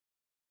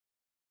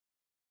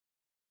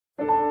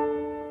Here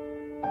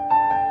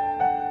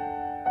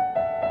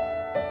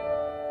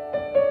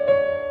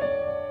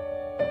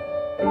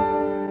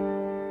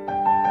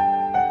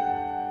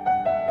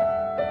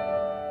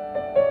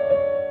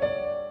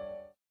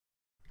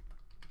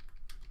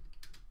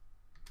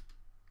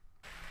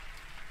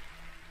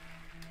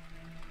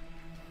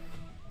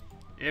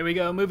we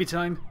go, movie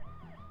time.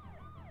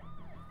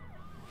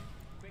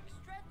 Quick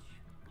stretch,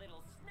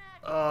 little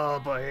snack. Oh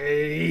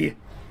boy.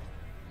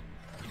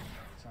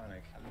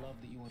 Sonic, I love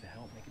that you want to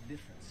help make a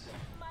difference.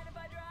 Mind if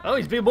I drive? Oh,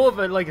 he's being more of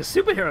a, like a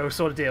superhero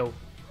sort of deal.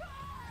 But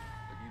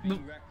you're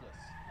being reckless.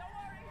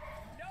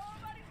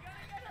 Don't worry, nobody's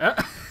gonna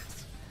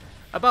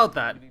get About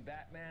that. You be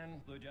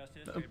Batman. Blue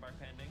Justice, trademark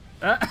pending.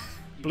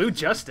 Blue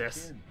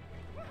Justice.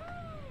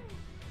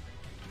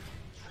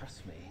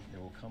 Trust me,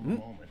 there will come a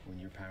moment when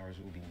your powers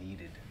will be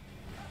needed.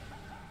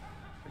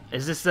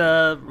 Is this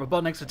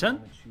Robotnik's return?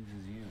 It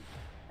chooses you.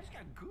 I just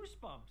got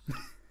goosebumps.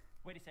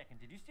 Wait a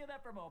second, did you steal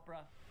that from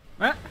Oprah?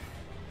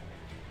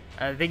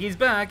 I think he's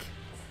back.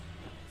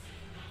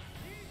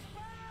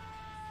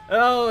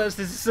 Oh, it's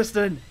his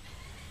assistant.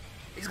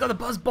 He's got a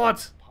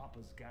buzzbot.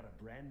 Papa's got a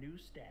brand new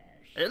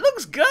stash. It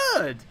looks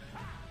good.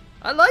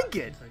 I like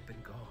it. Since I've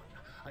been gone,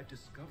 I've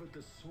discovered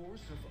the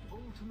source of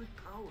ultimate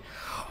power.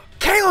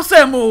 Chaos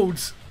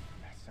Emeralds.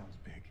 That sounds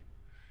big.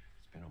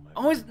 It's been on my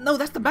Oh, no,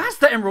 that's the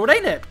Master Emerald,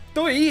 ain't it?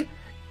 We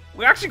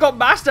actually got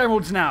Master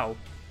Emeralds now.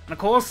 And of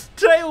course,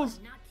 Tails.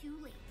 Not too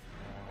late.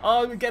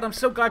 Oh, again, I'm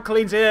so glad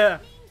Colleen's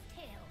here.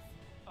 Tails.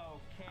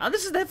 Okay. And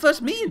this is their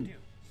first meeting.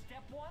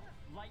 Step 1,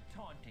 light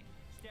taunting.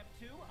 Step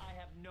 2, I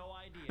have no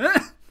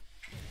idea.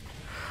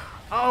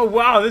 Oh,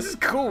 wow, this is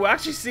cool. We're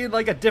actually seeing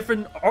like a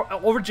different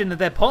origin of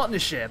their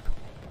partnership.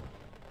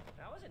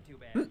 That wasn't too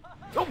bad.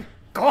 Oh,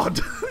 God.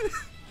 Today's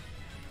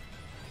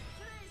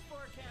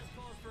forecast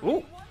calls for Ooh.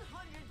 a 100%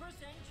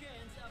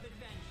 chance of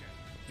adventure.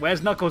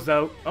 Where's Knuckles,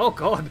 though? Oh,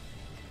 God.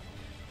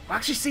 We're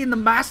actually seeing the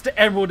Master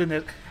Emerald in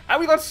it. And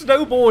we got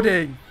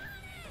snowboarding.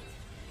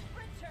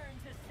 Return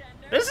to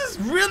sender. This is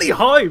really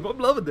hype. I'm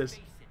loving this.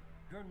 Face it,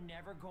 you're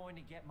never going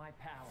to get my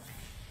power.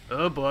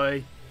 Oh,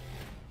 boy.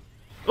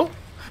 Oh,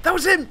 that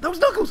was him. That was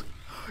Knuckles.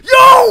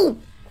 Yo!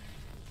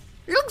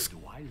 He looks... Do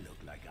I look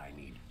like I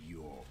need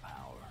your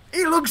power?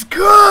 He looks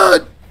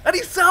good. And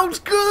he sounds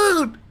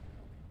good.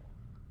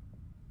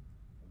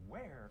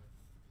 Where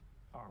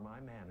are my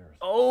manners?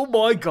 Oh,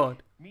 my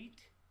God. Meet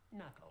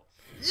Knuckles.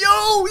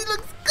 Yo, he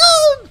looks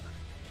good.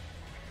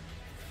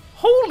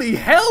 Holy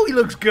hell, he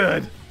looks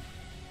good.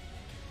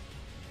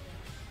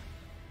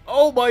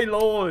 Oh, my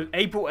Lord.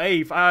 April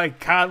 8th. I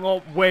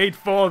cannot wait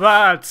for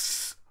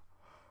that.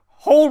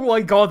 Oh,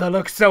 my God, that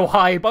looks so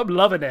hype. I'm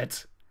loving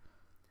it.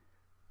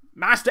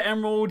 Master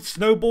Emerald,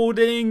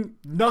 snowboarding,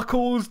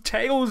 Knuckles,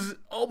 Tails.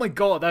 Oh, my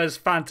God, that is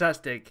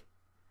fantastic.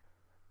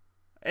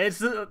 It's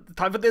the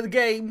time for the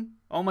game.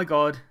 Oh, my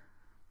God.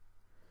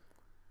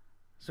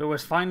 So we're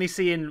finally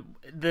seeing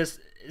this.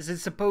 Is it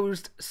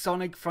supposed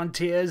Sonic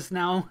Frontiers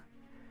now?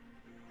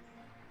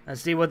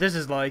 Let's see what this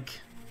is like.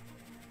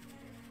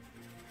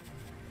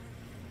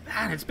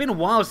 Man, it's been a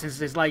while since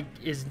it's like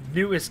his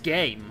newest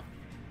game.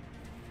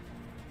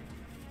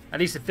 At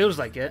least it feels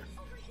like it.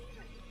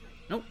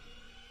 Nope.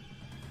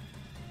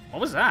 What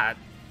was that?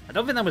 I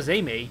don't think that was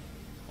Amy.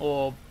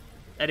 Or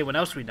anyone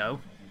else we know.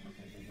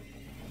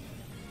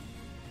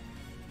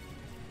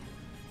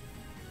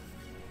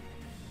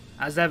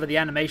 As ever, the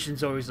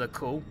animations always look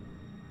cool.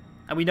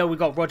 And we know we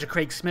got Roger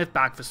Craig Smith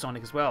back for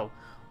Sonic as well.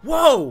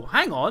 Whoa!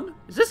 Hang on!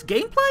 Is this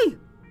gameplay?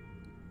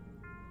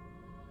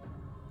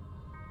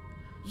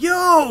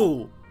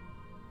 Yo!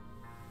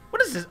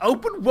 What is this?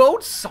 Open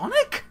world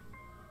Sonic?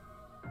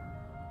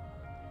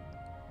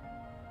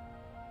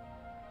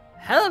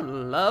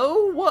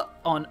 Hello? What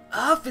on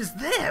earth is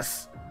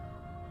this?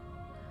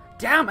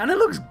 Damn, and it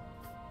looks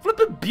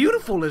flippin'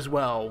 beautiful as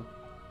well.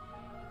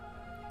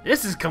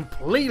 This is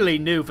completely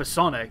new for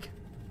Sonic.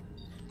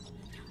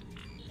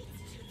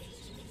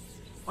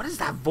 What is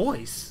that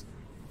voice?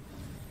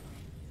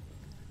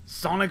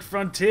 Sonic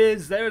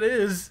Frontiers, there it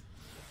is.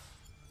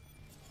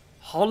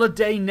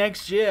 Holiday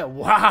next year,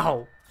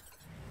 wow.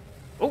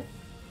 Oh,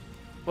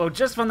 well,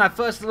 just from that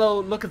first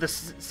little look at the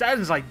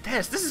settings like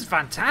this is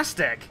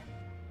fantastic.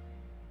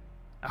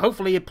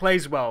 Hopefully it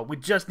plays well. We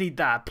just need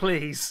that,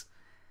 please.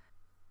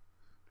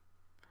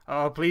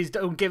 Oh, please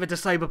don't give it to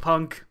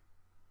Cyberpunk.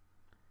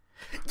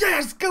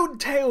 Yes, go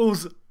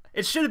Tails!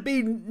 It should have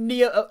been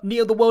Neo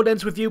the World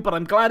Ends With You, but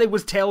I'm glad it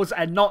was Tails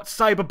and not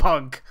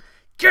Cyberpunk.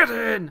 Get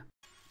in!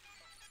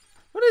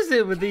 What is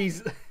it with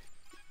these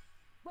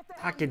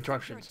hack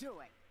instructions?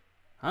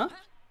 Huh?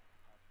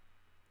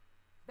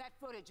 That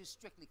footage is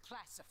strictly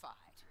classified.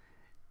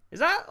 Is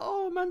that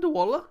Amanda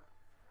Waller?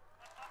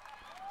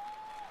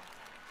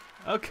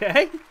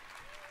 Okay.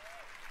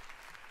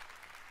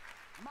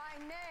 My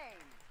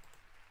name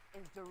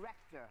is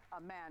Director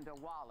Amanda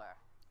Waller.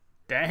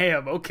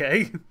 Damn,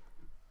 okay.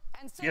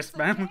 And since Yes, the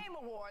ma'am. Game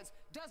Awards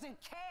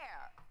doesn't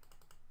care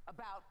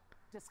about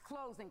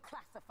disclosing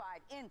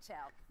classified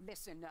intel,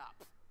 listen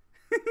up.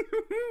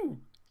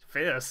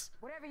 Fierce.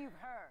 Whatever you've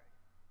heard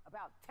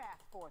about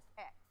Task Force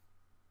X,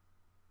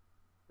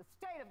 The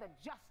state of the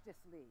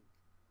Justice League.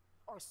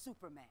 Or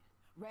Superman,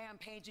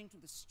 rampaging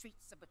through the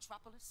streets of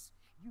Metropolis.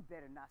 You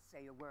better not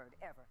say a word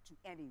ever to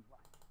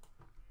anyone.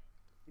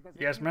 Because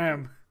if Yes, you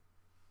ma'am.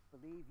 do,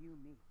 believe you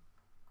me,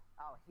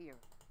 I'll hear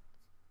it.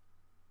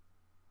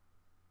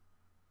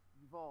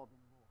 You've all been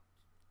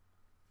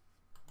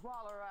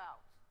warned. Waller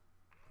out.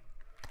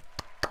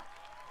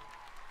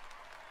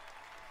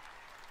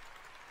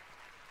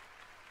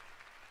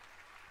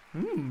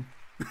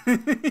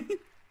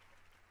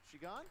 She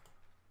gone?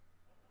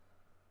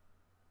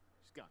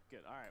 She's gone. Good.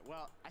 All right.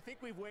 Well, I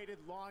think we've waited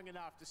long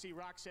enough to see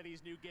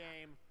Rocksteady's new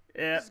game.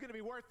 Yeah. This is going to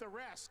be worth the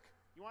risk.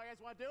 You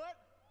guys want to do it?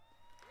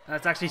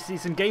 Let's actually see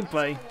some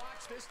gameplay. Let's all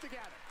watch this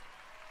together.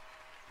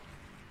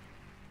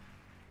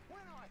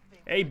 When I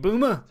think Hey, of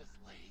Boomer. Justice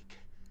League,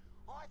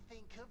 I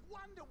think of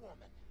Wonder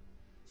Woman,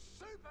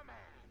 Superman,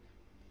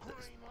 Green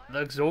Lantern,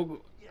 Looks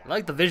all... I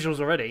like the visuals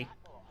already.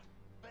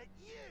 but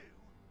you,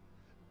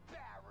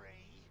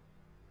 Barry,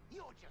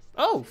 you're just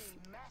Oh, team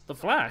the mascot,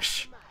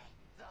 Flash. mate.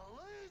 The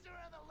loser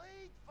of the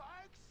league,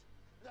 folks.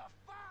 The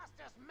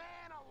fastest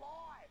man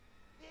alive.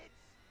 It's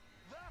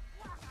the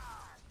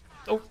Flash.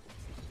 Oh,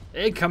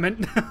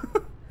 incoming. Flash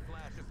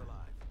is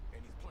alive,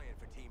 and he's playing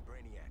for Team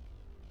Brainiac.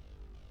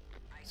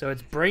 So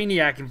it's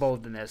Brainiac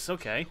involved in this.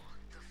 Okay.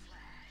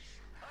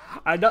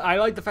 I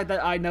like the fact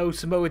that I know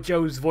Samoa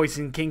Joe's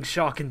voicing King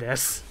Shark in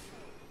this.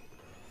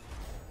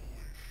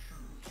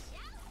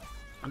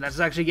 And let's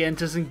actually get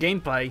into some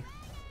gameplay.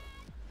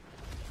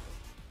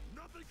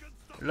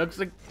 Looks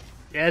like...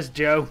 Yes,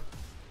 Joe.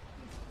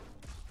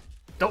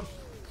 Don't...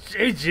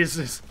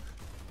 Jesus.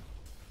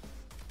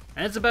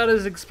 And it's about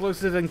as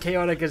explosive and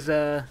chaotic as,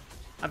 I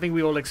think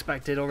we all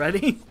expected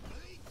already.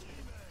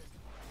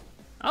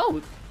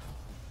 Oh.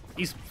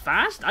 He's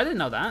fast? I didn't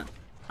know that.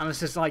 Unless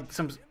it's just like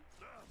some...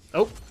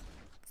 Oh.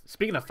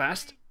 Speaking of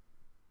fast.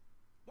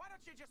 Why don't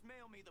you just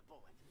mail me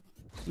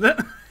the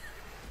bullet?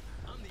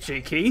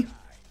 Cheeky.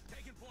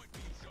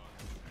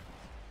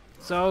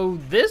 So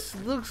this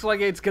looks like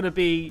it's gonna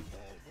be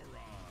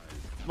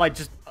like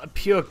just a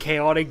pure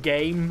chaotic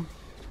game.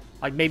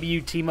 Like maybe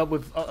you team up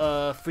with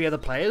 3 other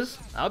players.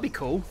 That would be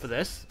cool for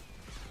this.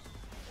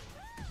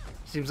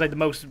 Seems like the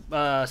most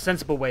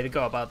sensible way to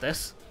go about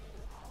this.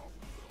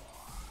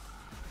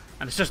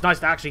 And it's just nice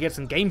to actually get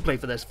some gameplay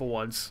for this for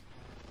once.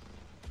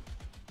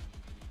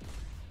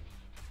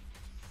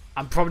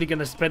 I'm probably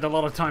gonna spend a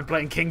lot of time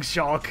playing King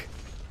Shark.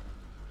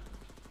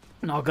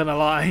 Not gonna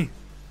lie.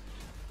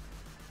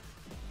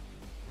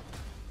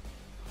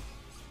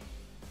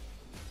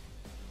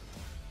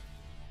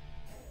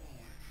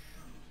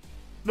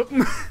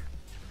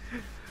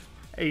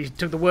 He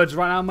took the words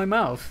right out of my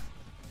mouth.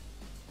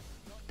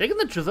 Taking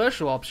the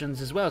traversal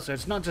options as well, so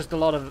it's not just a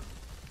lot of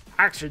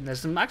action. There's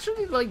some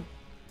actually like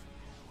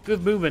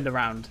good movement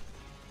around.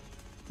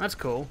 That's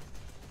cool.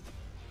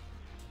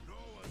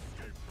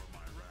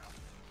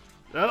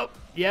 Oh,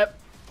 yep.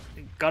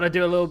 Gotta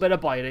do a little bit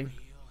of biting.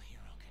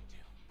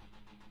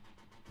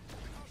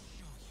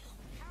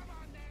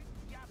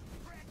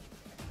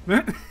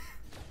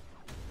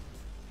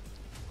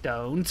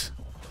 Don't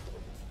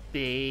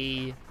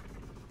be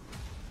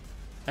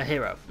a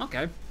hero.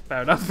 Okay,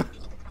 fair enough.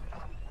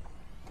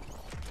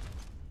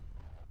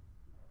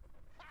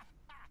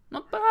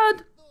 Not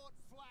bad.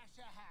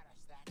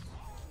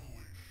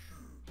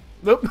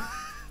 Nope.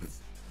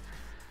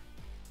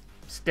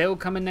 Still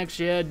coming next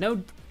year.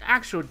 No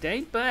actual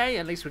date, but hey,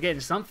 at least we're getting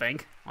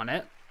something on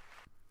it.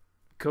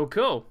 Cool,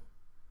 cool.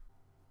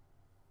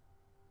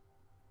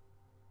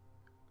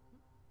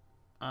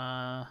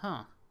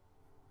 Huh.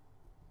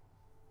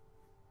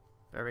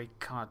 Very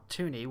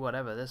cartoony,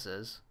 whatever this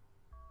is.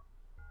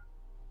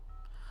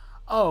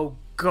 Oh,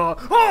 God.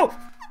 Oh!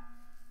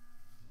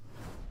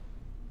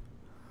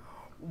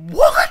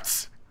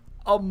 What?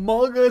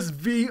 Among Us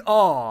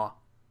VR.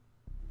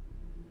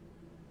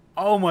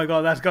 Oh my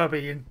God, that's gotta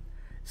be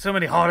so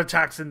many heart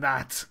attacks in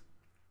that.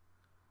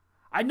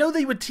 I know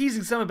they were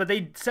teasing something, but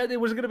they said there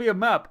was gonna be a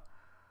map.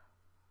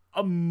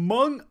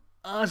 Among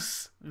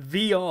Us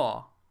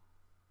VR.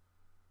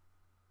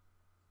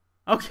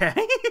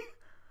 Okay.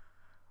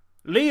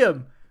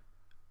 Liam,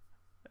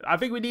 I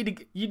think you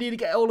need to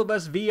get all of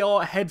us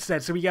VR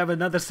headsets so we can have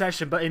another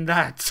session, but in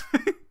that.